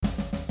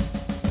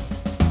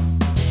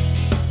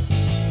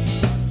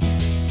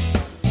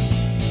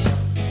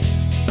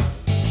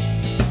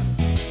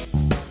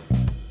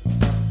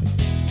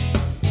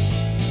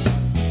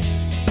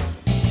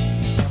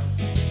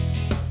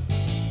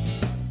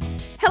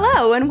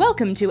Hello and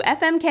welcome to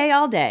FMK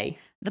All Day.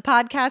 The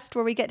podcast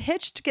where we get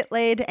hitched, get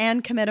laid,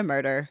 and commit a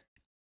murder.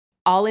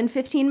 All in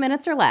 15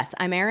 minutes or less.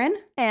 I'm Erin.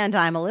 And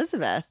I'm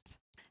Elizabeth.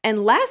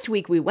 And last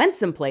week we went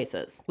some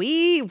places.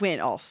 We went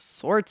all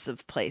sorts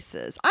of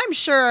places. I'm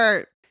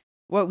sure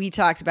what we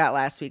talked about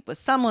last week was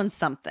someone's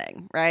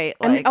something, right?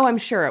 Like, I'm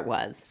sure it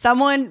was.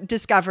 Someone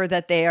discovered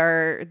that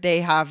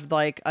they have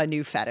like a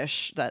new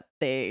fetish that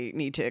they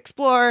need to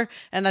explore,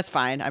 and that's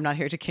fine. I'm not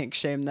here to kink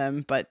shame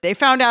them, but they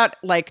found out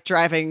like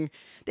listening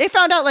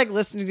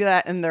to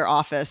that in their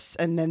office,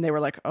 and then they were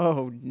like,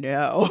 "Oh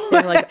no!"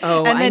 They're like,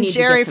 "Oh," and then I need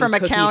Jerry to get some from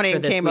cookies accounting for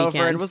this came over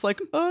weekend. and was like,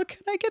 "Oh,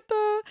 can I get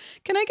the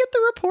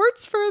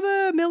reports for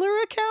the Miller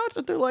account?"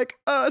 And they're like,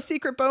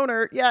 "Secret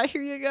boner. Yeah,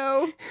 here you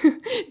go."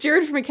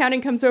 Jared from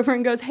accounting comes over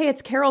and goes, "Hey,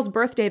 it's Carol's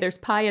birthday. There's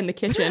pie in the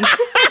kitchen."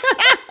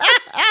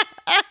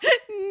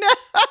 No.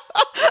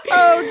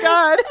 Oh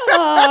God.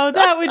 Oh,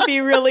 that would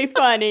be really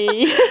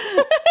funny.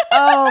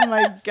 Oh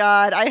my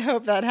God. I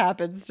hope that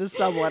happens to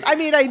someone. I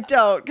mean, I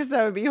don't, because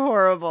that would be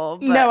horrible.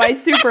 But No, I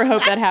super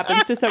hope that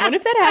happens to someone.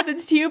 If that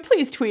happens to you,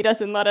 please tweet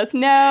us and let us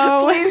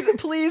know.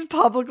 please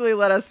publicly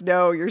let us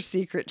know your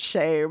secret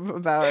shame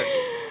about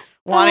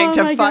wanting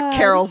to fuck God.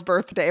 Carol's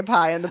birthday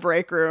pie in the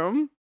break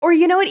room. Or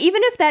you know what,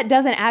 even if that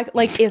doesn't act,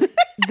 like if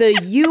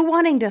the you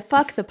wanting to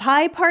fuck the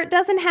pie part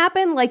doesn't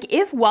happen, like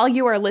if while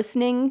you are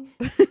listening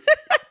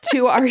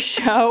to our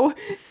show,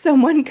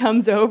 someone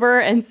comes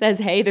over and says,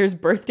 "Hey, there's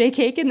birthday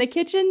cake in the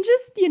kitchen,"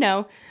 just,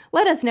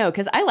 let us know,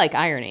 because I like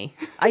irony.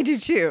 I do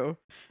too.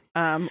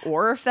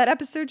 Or if that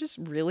episode just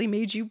really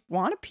made you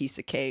want a piece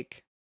of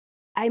cake.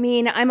 I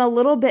mean, I'm a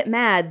little bit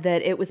mad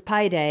that it was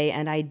pie day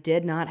and I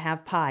did not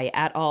have pie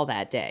at all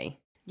that day.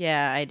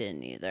 Yeah, I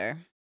didn't either.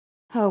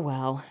 Oh,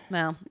 well.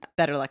 Well,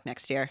 better luck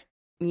next year.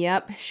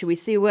 Yep. Should we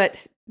see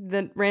what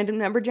the random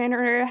number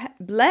generator...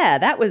 Blah,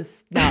 that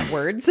was not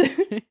words.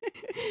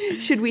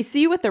 Should we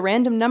see what the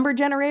random number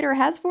generator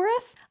has for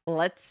us?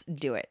 Let's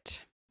do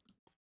it.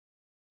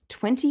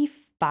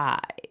 25.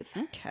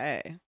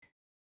 Okay.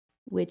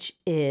 Which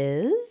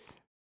is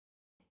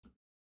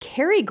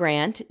Cary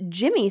Grant,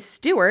 Jimmy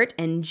Stewart,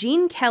 and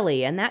Gene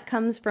Kelly. And that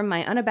comes from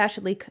my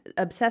unabashedly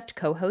obsessed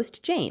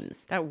co-host,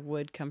 James. That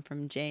would come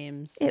from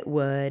James. It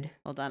would.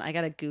 Hold on. I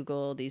got to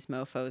Google these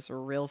mofos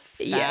real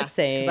fast. Yeah,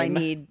 same. Because I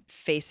need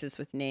faces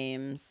with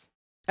names.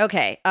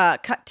 Okay.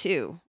 Cut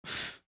to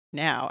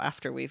now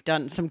after we've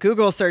done some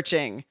Google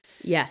searching.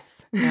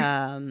 Yes.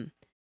 Okay.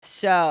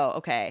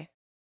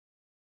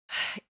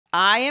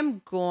 I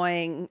am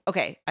going.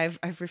 Okay,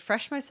 I've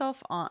refreshed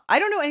myself on. I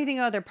don't know anything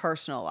about their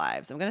personal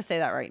lives. I'm going to say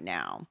that right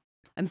now.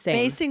 I'm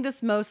basing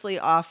this mostly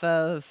off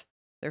of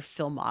their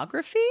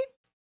filmography,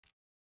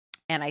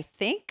 and I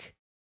think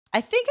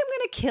I'm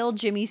going to kill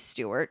Jimmy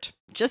Stewart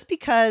just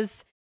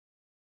because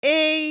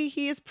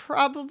he is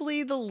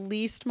probably the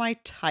least my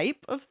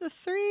type of the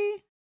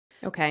three.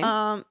 Okay.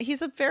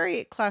 He's a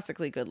very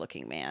classically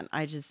good-looking man.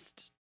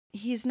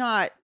 He's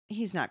not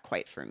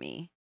quite for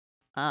me.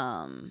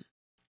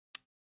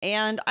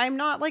 And I'm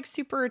not like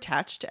super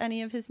attached to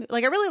any of his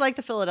like I really like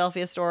the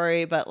Philadelphia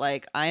Story, but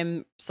like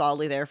I'm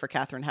solidly there for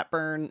Katharine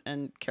Hepburn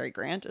and Cary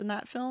Grant in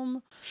that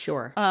film.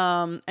 Sure.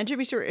 And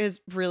Jimmy Stewart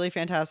is really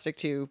fantastic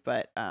too,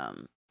 but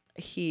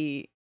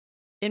he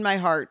in my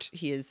heart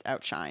he is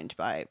outshined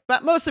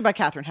but mostly by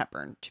Katharine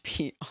Hepburn, to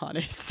be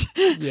honest.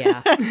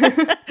 Yeah.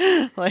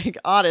 Like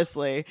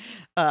honestly,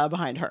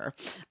 behind her.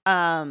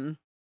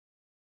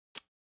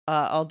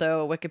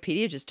 Although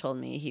Wikipedia just told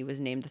me he was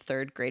named the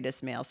third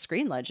greatest male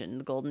screen legend in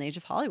the golden age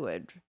of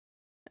Hollywood,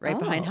 right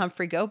behind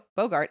Humphrey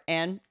Bogart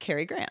and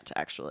Cary Grant,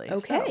 actually.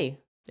 Okay. So,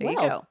 there you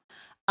go.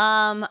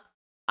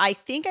 I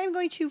think I'm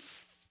going to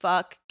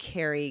fuck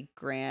Cary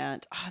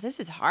Grant. Oh, this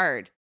is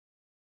hard.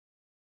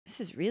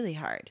 This is really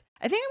hard.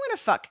 I think I'm going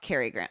to fuck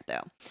Cary Grant,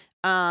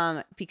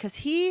 though, because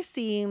he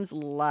seems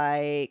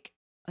like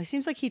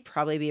he'd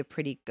probably be a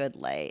pretty good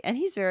lay. And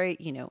he's very,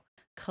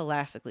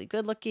 classically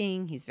good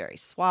looking. He's very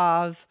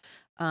suave.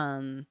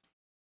 He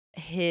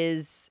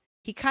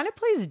kind of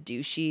plays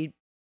douchey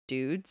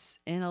dudes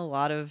in a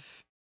lot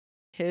of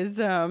his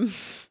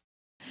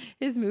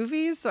his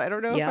movies, so I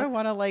don't know if I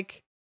want to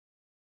like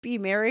be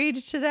married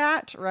to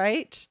that,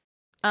 right?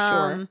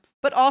 Sure.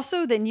 But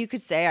also then you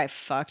could say I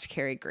fucked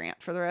Cary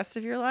Grant for the rest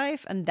of your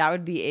life, and that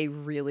would be a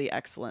really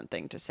excellent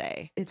thing to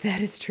say.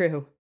 That is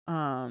true.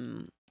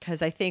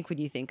 Because I think when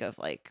you think of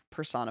like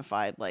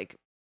personified like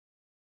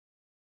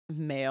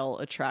male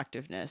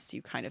attractiveness,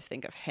 you kind of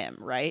think of him,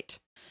 right?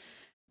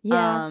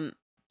 Yeah. And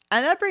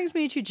that brings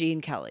me to Gene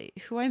Kelly,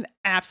 who I'm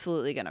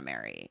absolutely gonna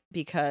marry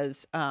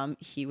because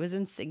he was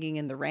in Singing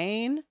in the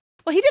Rain.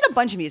 Well, he did a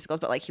bunch of musicals,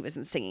 but like he was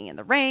in Singing in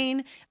the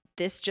Rain.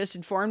 This just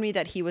informed me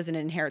that he was in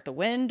Inherit the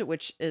Wind,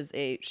 which is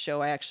a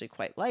show I actually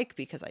quite like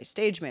because I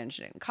stage managed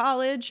it in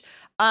college.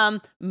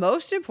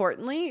 Most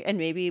importantly, and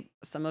maybe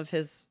some of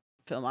his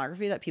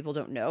filmography that people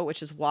don't know,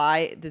 which is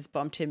why this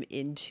bumped him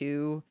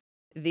into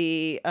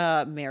the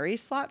Mary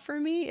slot for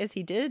me, is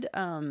he did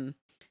at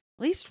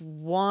least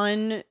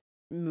one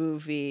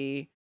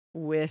movie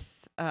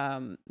with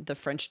the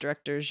French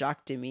director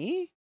Jacques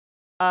Demy.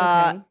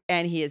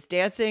 And he is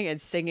dancing and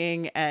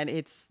singing, and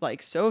it's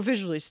like so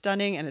visually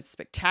stunning and it's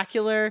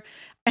spectacular.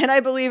 And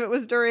I believe it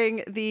was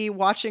during the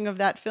watching of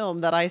that film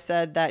that I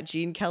said that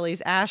Gene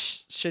Kelly's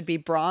ass should be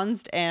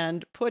bronzed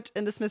and put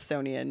in the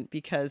Smithsonian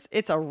because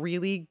it's a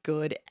really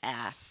good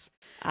ass.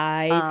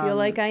 I feel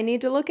like I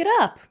need to look it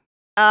up.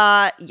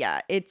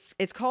 Yeah, it's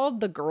called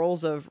The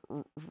Girls of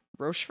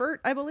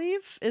Rochefort, I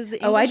believe, is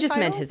the English I just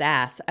title. meant his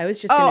ass. I was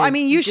just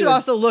you should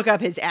also look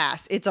up his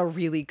ass. It's a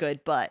really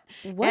good butt.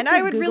 And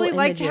I would really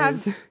like to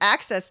have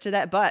access to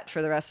that butt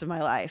for the rest of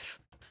my life.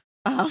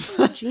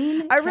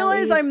 I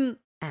realize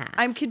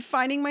I'm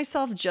confining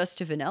myself just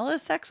to vanilla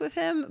sex with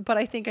him, but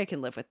I think I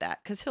can live with that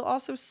because he'll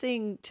also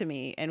sing to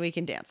me and we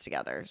can dance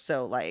together.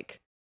 So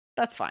like,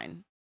 that's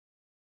fine.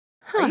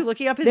 Are you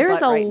looking up his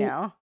butt right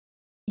now?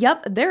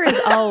 Yep, there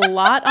is a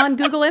lot on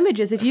Google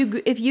Images. If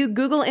you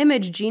Google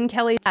image Gene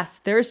Kelly's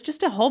ass, there's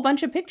just a whole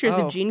bunch of pictures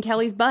of Gene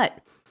Kelly's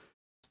butt.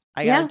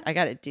 I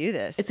got to do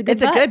this. It's a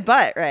good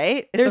butt,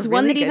 right? There's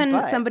one that even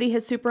somebody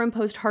has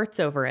superimposed hearts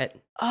over it.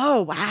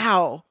 Oh,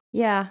 wow.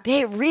 Yeah.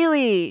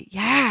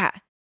 Yeah.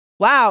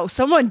 Wow,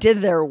 someone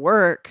did their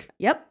work.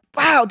 Yep.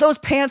 Wow, those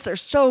pants are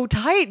so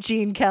tight,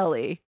 Gene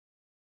Kelly.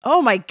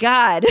 Oh my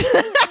God.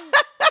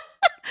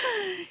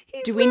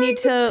 Do we need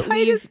to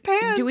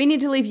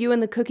leave you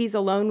and the cookies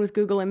alone with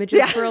Google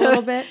Images for a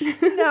little bit?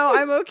 No,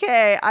 I'm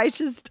okay.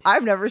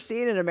 I've never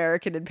seen an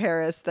American in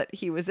Paris that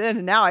he was in,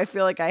 and now I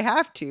feel like I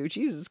have to.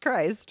 Jesus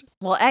Christ.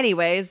 Well,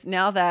 anyways,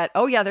 now that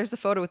there's the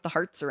photo with the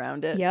hearts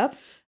around it. Yep.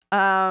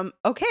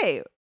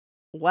 Okay.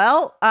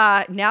 Well,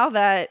 now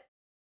that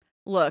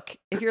look,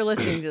 if you're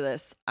listening to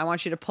this, I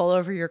want you to pull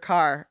over your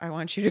car. I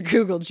want you to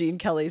Google Gene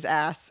Kelly's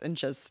ass and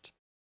just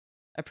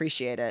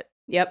appreciate it.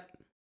 Yep.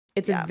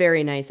 It's a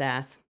very nice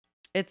ass.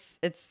 It's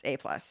A+.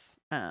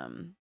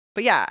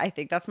 But yeah, I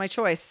think that's my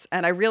choice.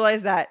 And I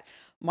realized that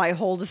my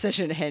whole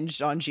decision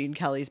hinged on Gene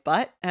Kelly's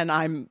butt, and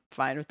I'm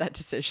fine with that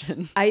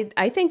decision.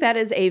 I think that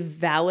is a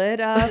valid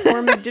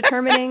form of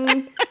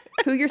determining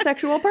who your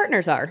sexual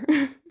partners are.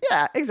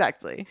 Yeah,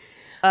 exactly.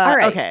 All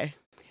right. Okay.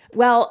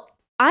 Well,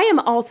 I am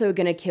also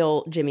going to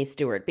kill Jimmy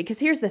Stewart because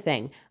here's the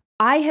thing.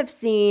 I have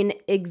seen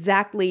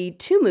exactly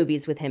 2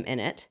 movies with him in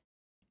it.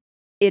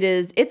 It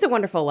is It's a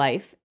Wonderful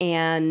Life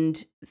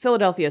and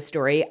Philadelphia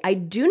Story. I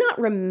do not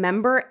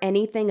remember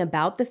anything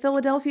about the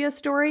Philadelphia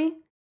Story.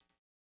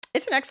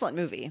 It's an excellent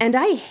movie. And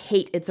I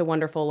hate It's a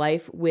Wonderful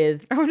Life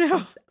with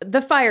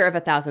The Fire of a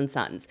Thousand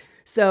Suns.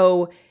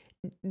 So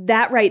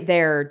that right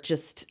there,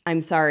 just,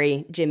 I'm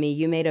sorry, Jimmy,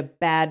 you made a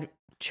bad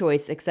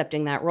choice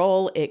accepting that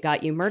role. It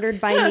got you murdered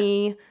by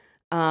me.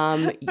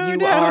 I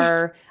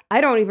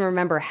don't even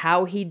remember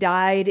how he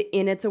died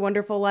in It's a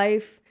Wonderful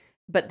Life.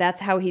 But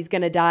that's how he's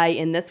going to die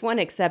in this one,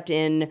 except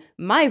in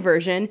my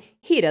version,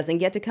 he doesn't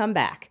get to come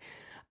back.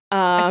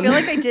 I feel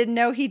like I didn't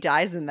know he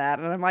dies in that.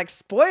 And I'm like,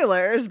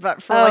 spoilers,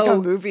 but for like a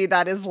movie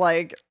that is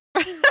like...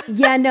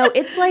 Yeah, no,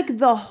 it's like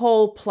the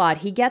whole plot.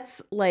 He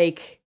gets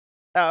like...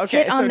 Oh, okay,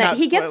 hit on so that. not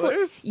He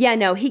spoilers?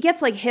 he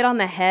gets like hit on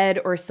the head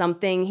or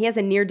something. He has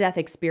a near-death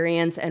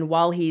experience, and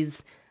while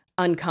he's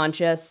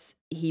unconscious,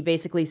 he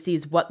basically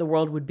sees what the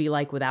world would be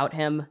like without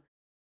him.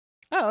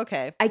 Oh,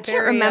 okay. I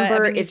can't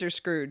remember if Ebenezer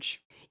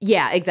Scrooge.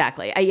 Yeah,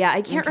 exactly.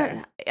 I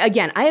can't.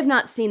 Again, I have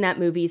not seen that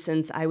movie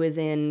since I was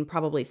in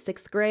probably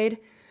 6th grade,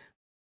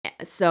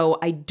 so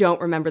I don't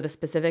remember the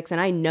specifics.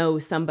 And I know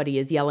somebody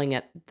is yelling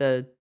at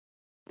the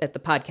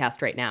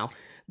podcast right now.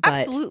 But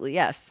absolutely,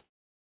 yes.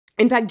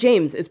 In fact,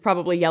 James is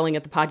probably yelling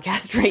at the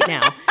podcast right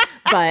now.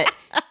 But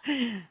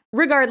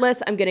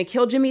regardless, I'm going to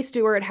kill Jimmy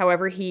Stewart.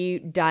 However, he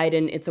died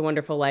in It's a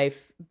Wonderful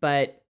Life,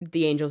 but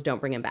the angels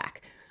don't bring him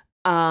back.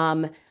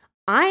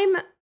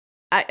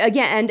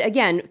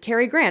 Again,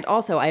 Cary Grant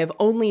also I have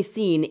only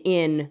seen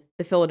in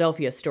the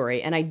Philadelphia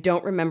Story, and I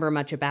don't remember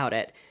much about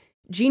it.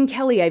 Gene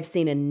Kelly I've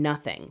seen in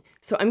nothing.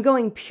 So I'm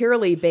going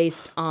purely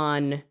based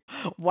on...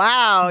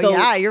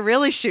 Wow, you're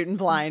really shooting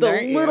blind,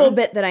 aren't you? The little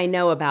bit that I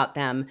know about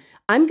them.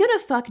 I'm going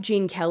to fuck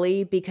Gene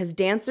Kelly because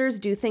dancers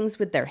do things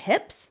with their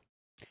hips.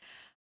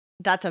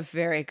 That's a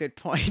very good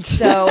point.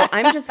 So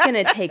I'm just going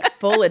to take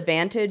full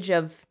advantage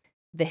of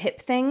the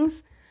hip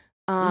things.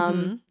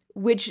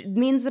 Which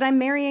means that I'm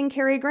marrying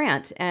Cary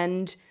Grant,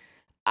 and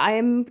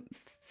I'm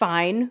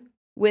fine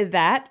with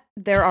that.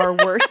 There are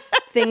worse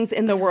things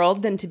in the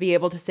world than to be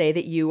able to say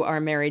that you are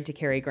married to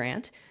Cary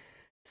Grant.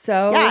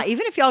 So yeah,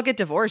 even if y'all get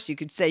divorced, you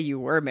could say you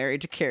were married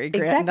to Cary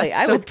Grant. Exactly.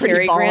 I was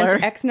Cary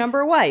Grant's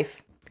ex-number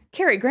wife.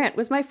 Cary Grant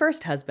was my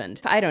first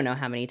husband. I don't know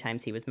how many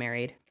times he was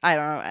married. I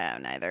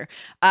don't know either.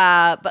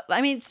 But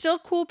I mean, still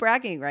cool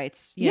bragging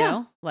rights, you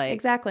know? Like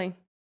exactly.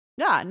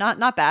 Yeah,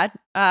 not bad.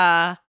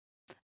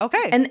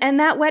 Okay. And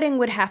that wedding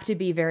would have to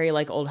be very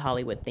like old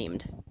Hollywood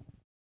themed.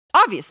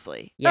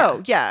 Obviously. Yeah.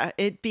 Oh, yeah.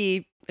 It'd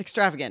be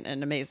extravagant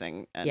and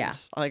amazing. And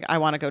like I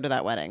want to go to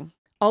that wedding.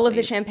 All of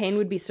the champagne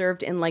would be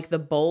served in like the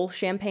bowl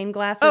champagne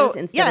glasses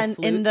instead of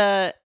flutes.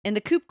 in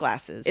the coupe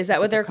glasses. Is that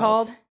what they're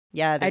called?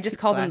 Yeah, I just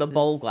call them the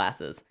bowl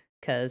glasses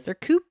because they're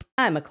coupe.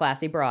 I'm a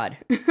classy broad.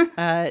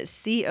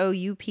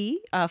 COUP.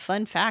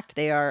 Fun fact: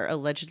 they are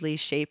allegedly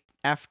shaped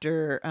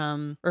after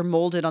or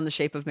molded on the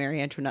shape of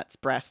Marie Antoinette's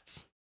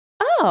breasts.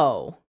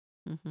 Oh.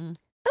 Mm-hmm.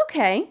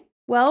 Okay.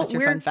 Well, That's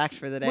your fun fact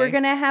for the day. We're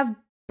going to have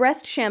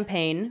breast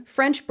champagne,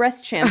 French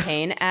breast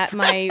champagne at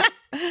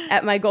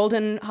my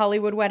golden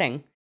Hollywood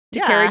wedding to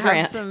Cary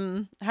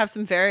Grant. Have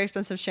some very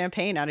expensive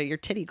champagne out of your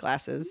titty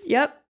glasses.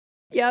 Yep.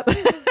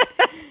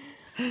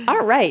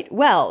 All right.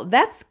 Well,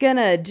 that's going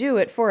to do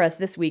it for us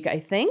this week, I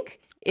think.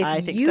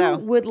 If you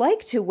would like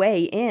to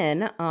weigh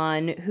in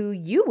on who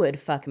you would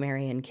fuck,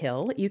 marry, and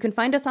kill, you can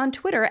find us on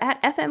Twitter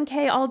at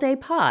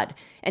FMKAllDayPod.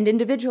 And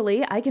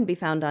individually, I can be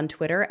found on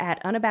Twitter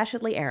at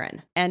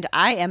unabashedlyaaron. And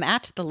I am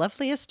at the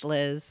loveliest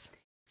Liz.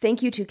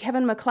 Thank you to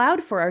Kevin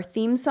MacLeod for our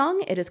theme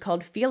song. It is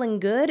called Feeling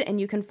Good, and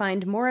you can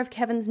find more of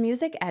Kevin's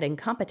music at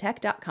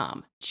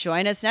Incompetech.com.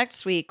 Join us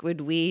next week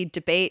when we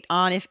debate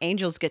on if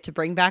angels get to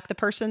bring back the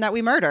person that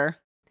we murder.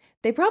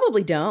 They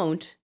probably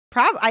don't.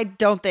 I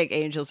don't think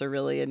angels are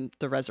really in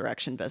the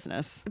resurrection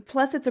business.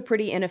 Plus, it's a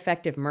pretty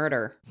ineffective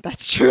murder.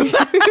 That's true.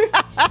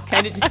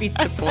 Kind of defeats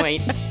the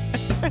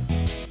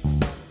point.